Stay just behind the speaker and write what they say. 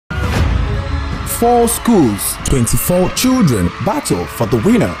24 schools, 24 children battle for the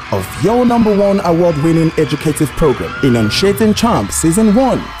winner of your #1 award-winning educative program, Enunciating Champ Season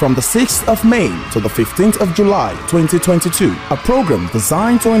 1, from the 6th of May to the 15th of July 2022. A program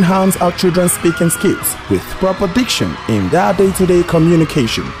designed to enhance our children's speaking skills with proper diction in their day-to-day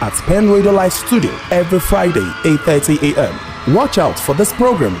communication at Penradio Live Studio every Friday, 8:30 a.m. Watch out for this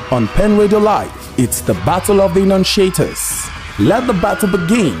program on Penradio Live. It's the Battle of the Enunciators. Let the battle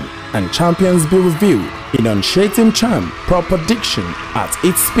begin and champions be revealed. Enunciating Champ, proper diction at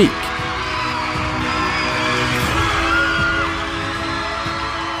its peak.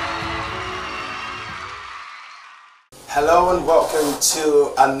 Hello and welcome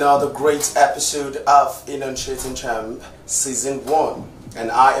to another great episode of Enunciating Champ Season 1. And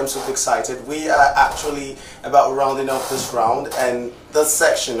I am super excited. We are actually about rounding up this round and this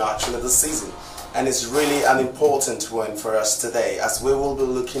section, actually this season. And it's really an important one for us today, as we will be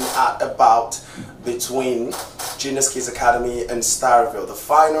looking at about between Junior Kids Academy and Starville, the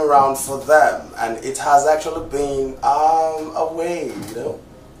final round for them. And it has actually been a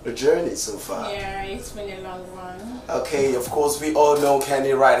journey so far. Yeah, it's been a long one. Okay, of course we all know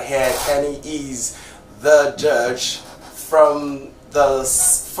Kenny right here. Kenny is the judge from the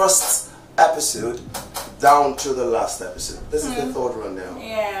first episode down to the last episode. This is the third one now.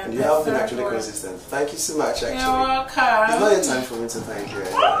 Yeah. And you have been actually consistent. Thank you so much, actually. You're welcome. It's not your time for me to thank you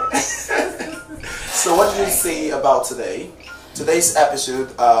anyway. So what did you say about today? Today's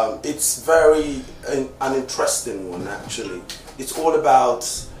episode, it's very an interesting one, actually. It's all about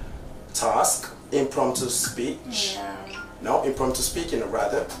task, impromptu speech. Yeah. No, impromptu speaking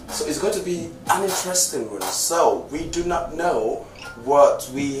rather. So it's going to be an interesting one. So we do not know what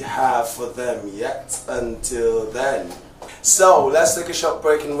we have for them yet until then. So let's take a short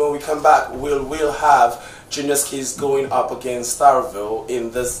break, and when we come back we'll have Junior Kids going up against Starville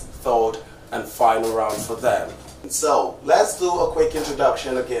in this third and final round for them. So let's do a quick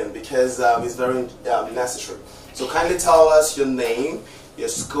introduction again, because it's very necessary. So kindly tell us your name, your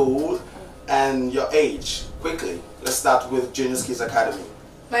school, and your age quickly. Let's start with Junior Kids Academy.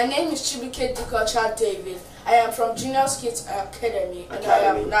 My name is Chibike Dukocha David. I am from Junior Kids Academy and I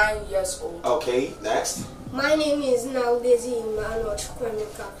am 9 years old. Okay, next. My name is Naudezi Emmanuel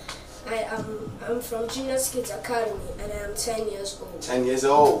Chukwemeka. I'm from Junior Kids Academy and I am 10 years old. 10 years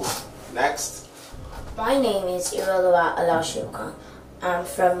old. Next. My name is Iroluwa Alashoka. I'm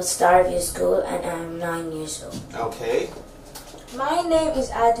from Starville School and I'm 9 years old. Okay. My name is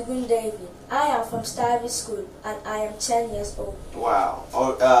Adigun David. I am from Starville School and I am 10 years old. Wow.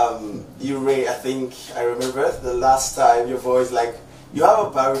 Ray, I think I remember the last time your voice, like, you have a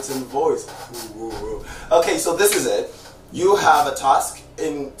baritone voice. Okay, so this is it. You have a task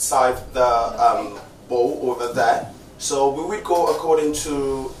inside the bowl over there. So we will go according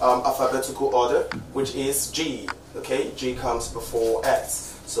to alphabetical order, which is G. Okay, G comes before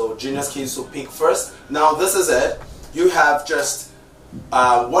S. So Junior Kids will pick first. Now this is it. You have just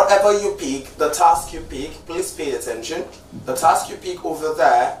whatever you pick, the task you pick, please pay attention. The task you pick over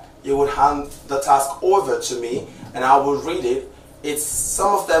there, you would hand the task over to me and I will read it.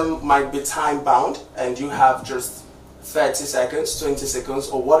 Some of them might be time bound and you have just 30 seconds, 20 seconds,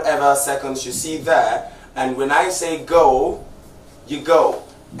 or whatever seconds you see there. And when I say go, you go.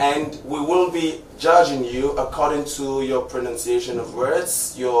 And we will be judging you according to your pronunciation of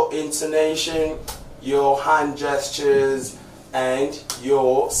words, your intonation, your hand gestures, and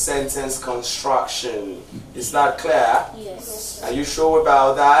your sentence construction. Is that clear? Yes. Are you sure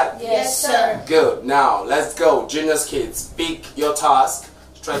about that? Yes, sir. Good. Now, let's go. Junior Kids, pick your task.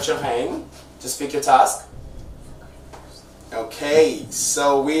 Stretch your hand. Just pick your task. Okay,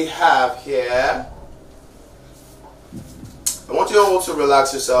 so we have here, I want you all to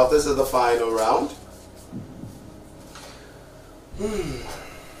relax yourself. This is the final round.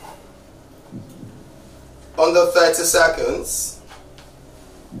 Under 30 seconds,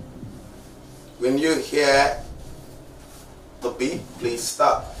 when you hear the beep, please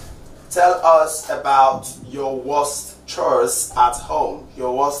stop. Tell us about your worst chores at home.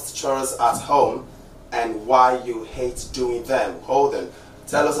 Your worst chores at home and why you hate doing them. Hold on.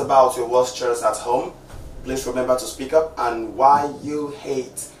 Tell us about your worst chores at home. Please remember to speak up, and why you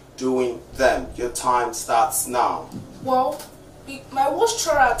hate doing them. Your time starts now. Well, my worst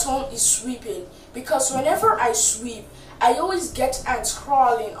chore at home is sweeping, because whenever I sweep, I always get ants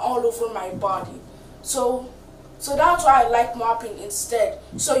crawling all over my body. So that's why I like mopping instead.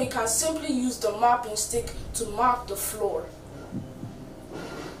 So you can simply use the mopping stick to mop the floor.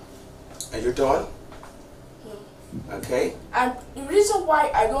 Are you done? Okay. And the reason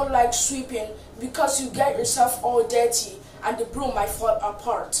why I don't like sweeping, because you get yourself all dirty and the broom might fall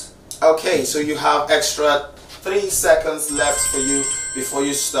apart. Okay, so you have extra 3 seconds left for you before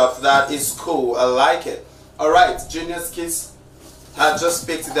you stop. That is cool. I like it. Alright, Junior Kids have just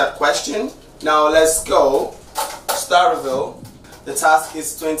picked that question. Now let's go. Starville, the task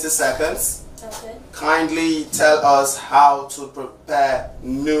is 20 seconds. Okay. Kindly tell us how to prepare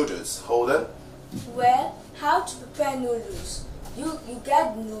noodles. Hold on. Well, how to prepare noodles? You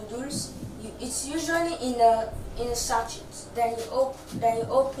get noodles. It's usually in a sachet. Then you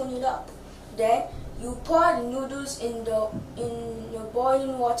open it up. Then you pour the noodles in the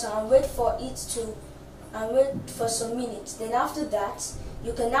boiling water and wait for some minutes. Then after that,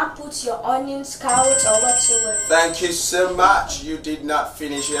 you can now put your onions, carrots, or whatsoever. Thank you so much. You did not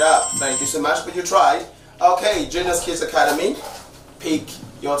finish it up. Thank you so much, but you tried. Okay, Junior Kids Academy, pick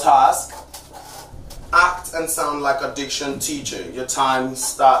your task. Act and sound like a diction teacher. Your time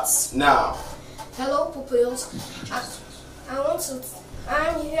starts now. Hello, pupils.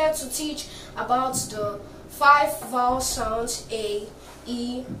 I'm here to teach about the 5 vowel sounds A,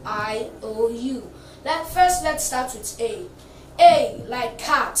 E, I, O, U. First, let's start with A. A like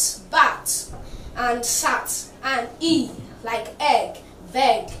cat, bat, and sat. And E like egg,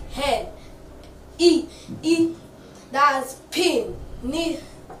 beg, hen. E, that's pin,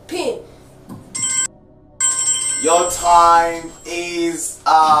 pin. Your time is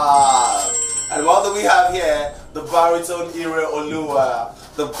up. And what do we have here? The baritone Ire Olua,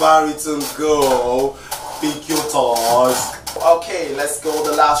 the baritone girl. Pick your task. Okay, let's go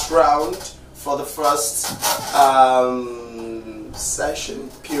the last round for the first session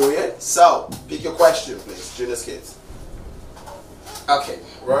period. So, pick your question, please, Junior Kids. Okay,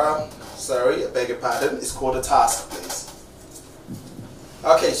 sorry, I beg your pardon. It's called a task, please.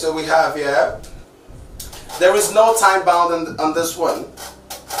 Okay, so we have here. There is no time bound on this one.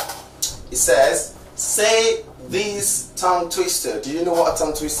 It says, say this tongue twister. Do you know what a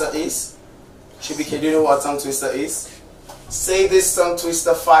tongue twister is? Shibike, do you know what a tongue twister is? Say this tongue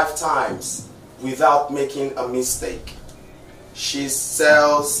twister 5 times without making a mistake. She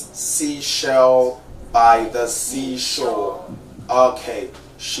sells seashell by the seashore. Okay,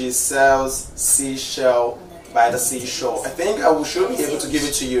 she sells seashell by the seashore. I think I should be able to give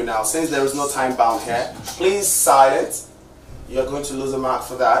it to you now since there is no time bound here. Please silent. You're going to lose a mark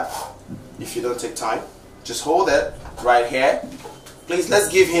for that if you don't take time. Just hold it right here. Please, let's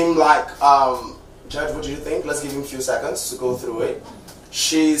give him like, Judge, what do you think? Let's give him a few seconds to go through it.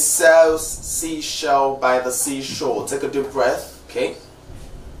 She sells seashell by the seashore. Take a deep breath, okay?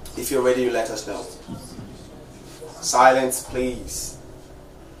 If you're ready, you let us know. Silence, please.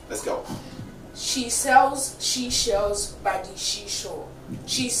 Let's go. She sells seashells by the seashore.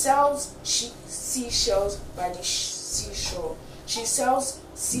 She sells seashells by the seashore. She sells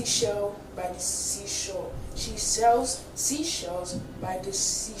seashell by the seashore. She sells seashells by the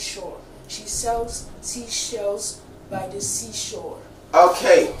seashore. She sells seashells by the seashore.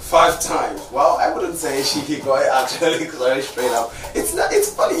 Okay, 5 times. Well, I wouldn't say she got it actually very straight up. It's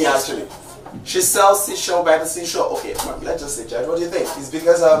funny actually. She sells seashell by the seashore. Okay, let's just say, Judge, what do you think? It's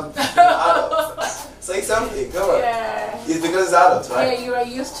because adults. Say something, come on. Yeah. It's because it's adults, right? Yeah, you are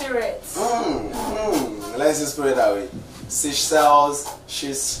used to it. Let's just put it that way. Seashells,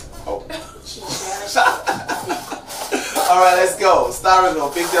 Alright, let's go.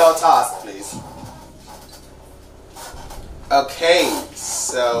 Starville, pick your task, please. Okay,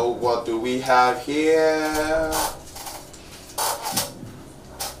 so what do we have here?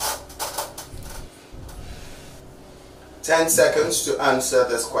 "10 seconds to answer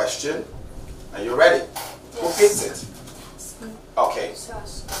this question. Are you ready? Who picks it? Okay.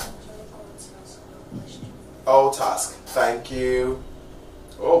 Oh, task. Thank you.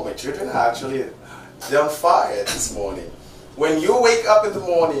 Oh, my children are actually they're on fire this morning. When you wake up in the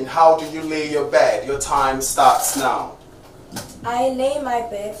morning, how do you lay your bed? Your time starts now. I lay my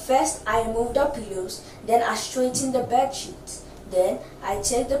bed. First, I remove the pillows. Then I straighten the bed sheets. Then I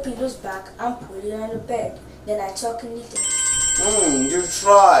take the pillows back and put it on the bed. Then I tuck in it. You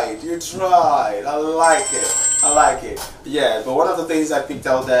tried. I like it. Yeah, but one of the things I picked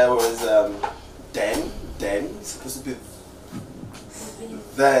out there was then. It's supposed to be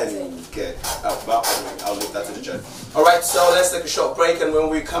then. Good. Oh, well, anyway, I'll leave that to the judge. Alright, so let's take a short break, and when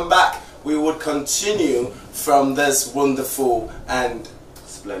we come back, we would continue from this wonderful and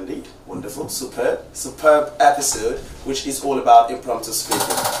splendid, wonderful, superb episode, which is all about impromptu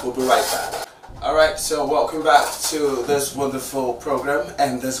speaking. We'll be right back. Alright, so welcome back to this wonderful program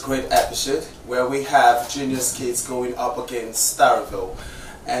and this great episode where we have Junior Kids going up against Starville.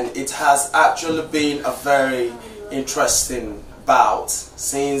 And it has actually been a very interesting bout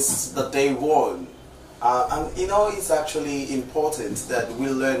since the day one. And you know, it's actually important that we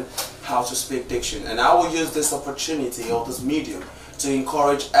learn how to speak diction. And I will use this opportunity or this medium to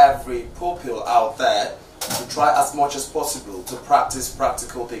encourage every pupil out there to try as much as possible to practice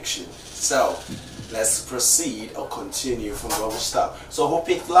practical diction. So let's proceed or continue from where we start. So who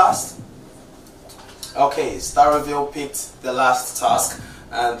picked last? Okay, Starville picked the last task,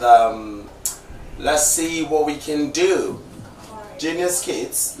 and let's see what we can do. Genius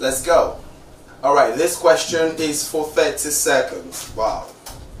kids, let's go. Alright, this question is for 30 seconds. Wow.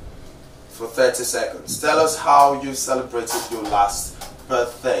 For 30 seconds. Tell us how you celebrated your last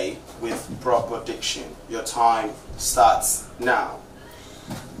birthday with proper diction. Your time starts now.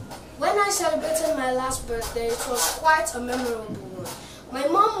 When I celebrated my last birthday, it was quite a memorable one. My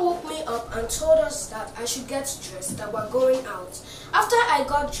mom woke me up and told us that I should get dressed, that we're going out. After I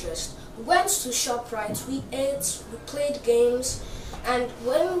got dressed, we went to ShopRite, we ate, we played games, and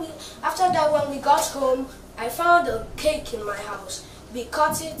after that when we got home, I found a cake in my house. We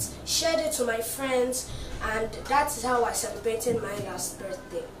cut it, shared it to my friends, and that is how I celebrated my last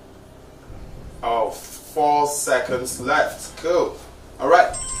birthday. Oh, 4 seconds left. Cool.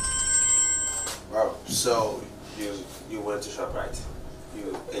 Alright. Wow, so you went to ShopRite.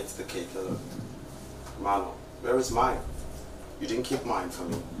 You ate the cake alone. Mano, where is mine? You didn't keep mine for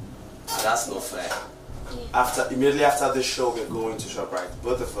me. That's not fair. Immediately after this show, we're going to ShopRite.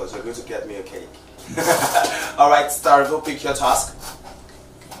 Both of us, you're going to get me a cake. Alright, Starville, pick your task.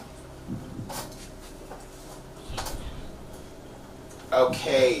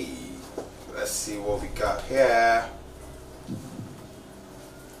 Okay, let's see what we got here.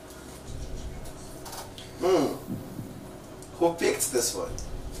 Who picked this one?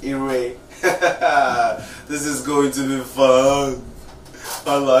 Ire. This is going to be fun.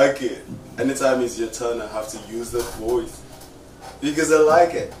 I like it. Anytime it's your turn, I have to use that voice because I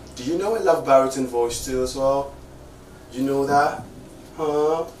like it. Do you know I love baritone voice too as well? You know that?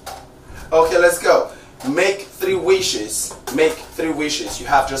 Huh? Okay, let's go. Make 3 wishes. Make 3 wishes. You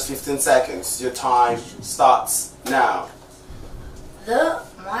have just 15 seconds. Your time starts now.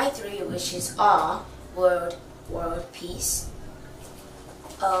 My 3 wishes are world peace,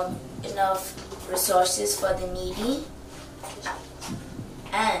 enough resources for the needy,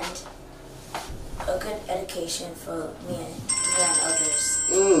 and a good education for me and others.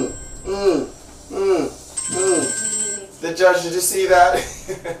 The judge, did you see that?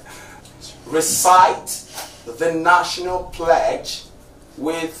 Recite the national pledge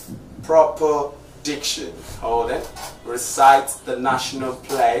with proper diction. Hold it. Recite the national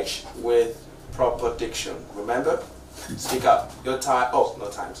pledge with proper diction. Remember? Speak up. Your time. Oh, no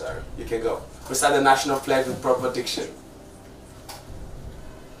time, sorry. You can go. Recite the national pledge with proper diction.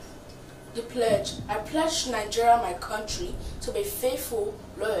 The pledge. I pledge to Nigeria, my country, to be faithful,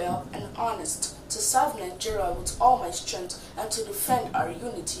 loyal, and honest, to serve Nigeria with all my strength, and to defend our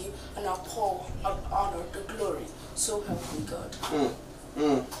unity and uphold and honor the glory. So help me God.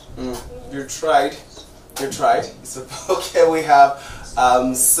 You tried. You tried. So, okay, we have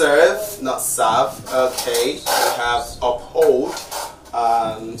serve, not serve. Okay, we have uphold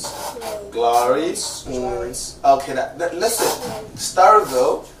and glory. Okay, listen,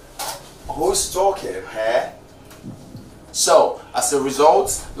 Starville, who's talking here? So, as a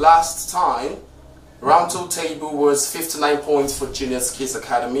result, last time, round 2 table was 59 points for Genius Kids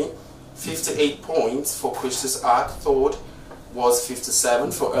Academy, 58 points for Christus Ark, third was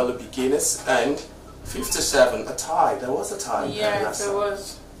 57 for early beginners, and 57, a tie. There was a tie. Yeah, there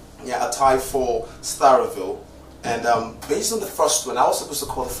was. Yeah, a tie for Starville. And based on the first one, I was supposed to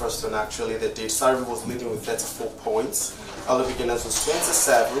call the first one actually. They did. Starville was leading with 34 points. Early beginners was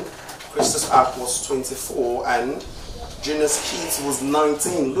 27. Christus Ark was 24, and Genius Kids was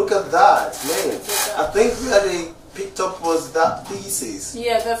 19. Look at that, man. I think where they picked up was that thesis.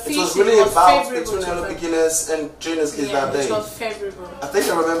 Yeah, the thesis. It was really about between early beginners and Genius Kids that day. It was favorable. I think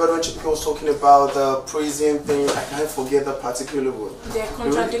I remember when Chipika was talking about the praising thing. I can't forget that particular one. The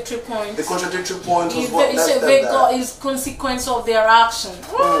contradictory point. The contradictory point was what they got is consequence of their action.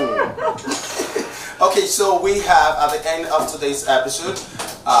 Okay, so we have at the end of today's episode,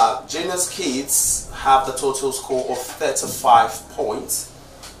 Genius Kids have the total score of 35 points,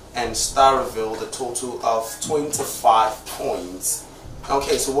 and Starville the total of 25 points.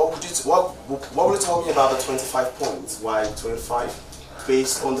 Okay, so what would you tell me about the 25 points? Why 25?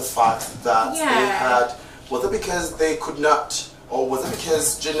 Based on the fact that they had, was it because they could not, or was it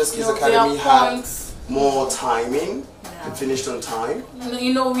because Genius Kids Academy had more timing? It finished on time?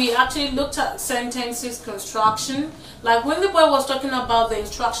 You know, we actually looked at sentences construction. Like when the boy was talking about the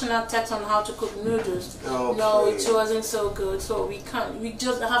instructional text on how to cook noodles, no, it wasn't so good. So we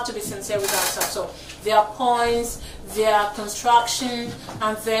just have to be sincere with ourselves. So their points, their construction,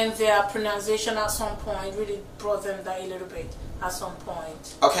 and then their pronunciation at some point really brought them down a little bit at some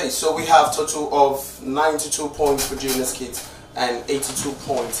point. Okay, so we have total of 92 points for junior kids and 82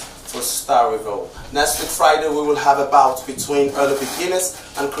 points for Starryville. Next week Friday we will have a bout between early beginners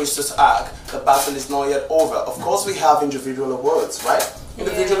and Christus Ark. The battle is not yet over. Of course we have individual awards, right?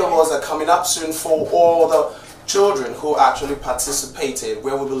 Individual awards are coming up soon for all the children who actually participated,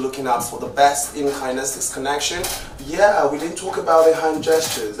 where we'll be looking out for the best in kindness connection. Yeah, we didn't talk about the hand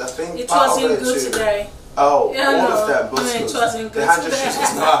gestures. I think it part wasn't of it good too. Today. Oh, yeah, all of them. But it wasn't good. The hand gestures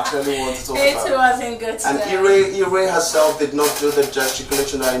was not actually one to talk about. It wasn't good today. And Ire herself did not do the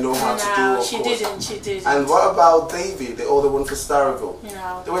gesticulation that I know how to do. No, she didn't. And what about Davy, the older one for Starryville?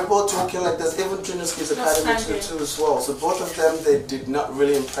 No. They were both talking like there's even Junior Kids Academy too as well. So both of them, they did not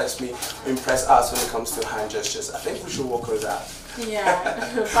really impress us when it comes to hand gestures. I think we should work with that.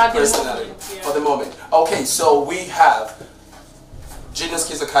 Yeah, personally, for the moment. Okay, so we have Junior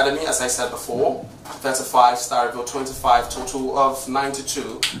Kids Academy, as I said before, 35, Starryville 25, total of 92,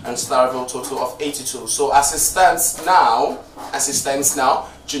 and Starryville total of 82. So as it stands now,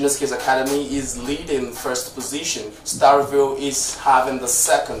 Junior Kids Academy is leading first position. Starryville is having the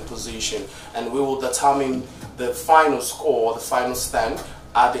second position, and we will determine the final score, the final stand,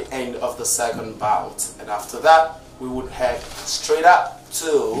 at the end of the second bout. And after that, we would head straight up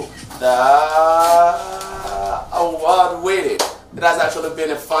to the award winning. It has actually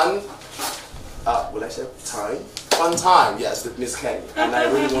been a fun, will I say time? Fun time, yes, with Miss Kenny. And I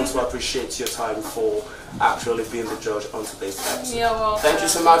really want to appreciate your time for actually being the judge on today's episode. You're welcome. Thank you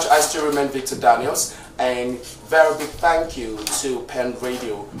so much. I still remain Victor Daniels. And very big thank you to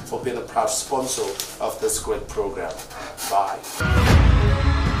Penradio for being a proud sponsor of this great program. Bye.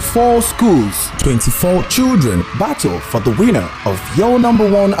 4 schools, 24 children battle for the winner of your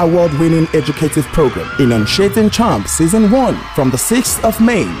 #1 award-winning educative program, Enunciating Champ Season 1, from the 6th of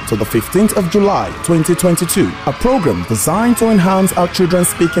May to the 15th of July 2022. A program designed to enhance our children's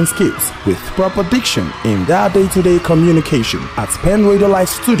speaking skills with proper diction in their day-to-day communication at Penradio Live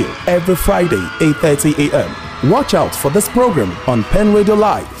Studio every Friday, 8:30 a.m. Watch out for this program on Penradio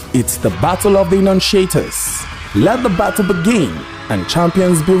Live. It's the Battle of the Enunciators. Let the battle begin and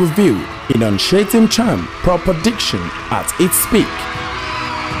champions be revealed. Enunciating Champ, proper diction at its peak.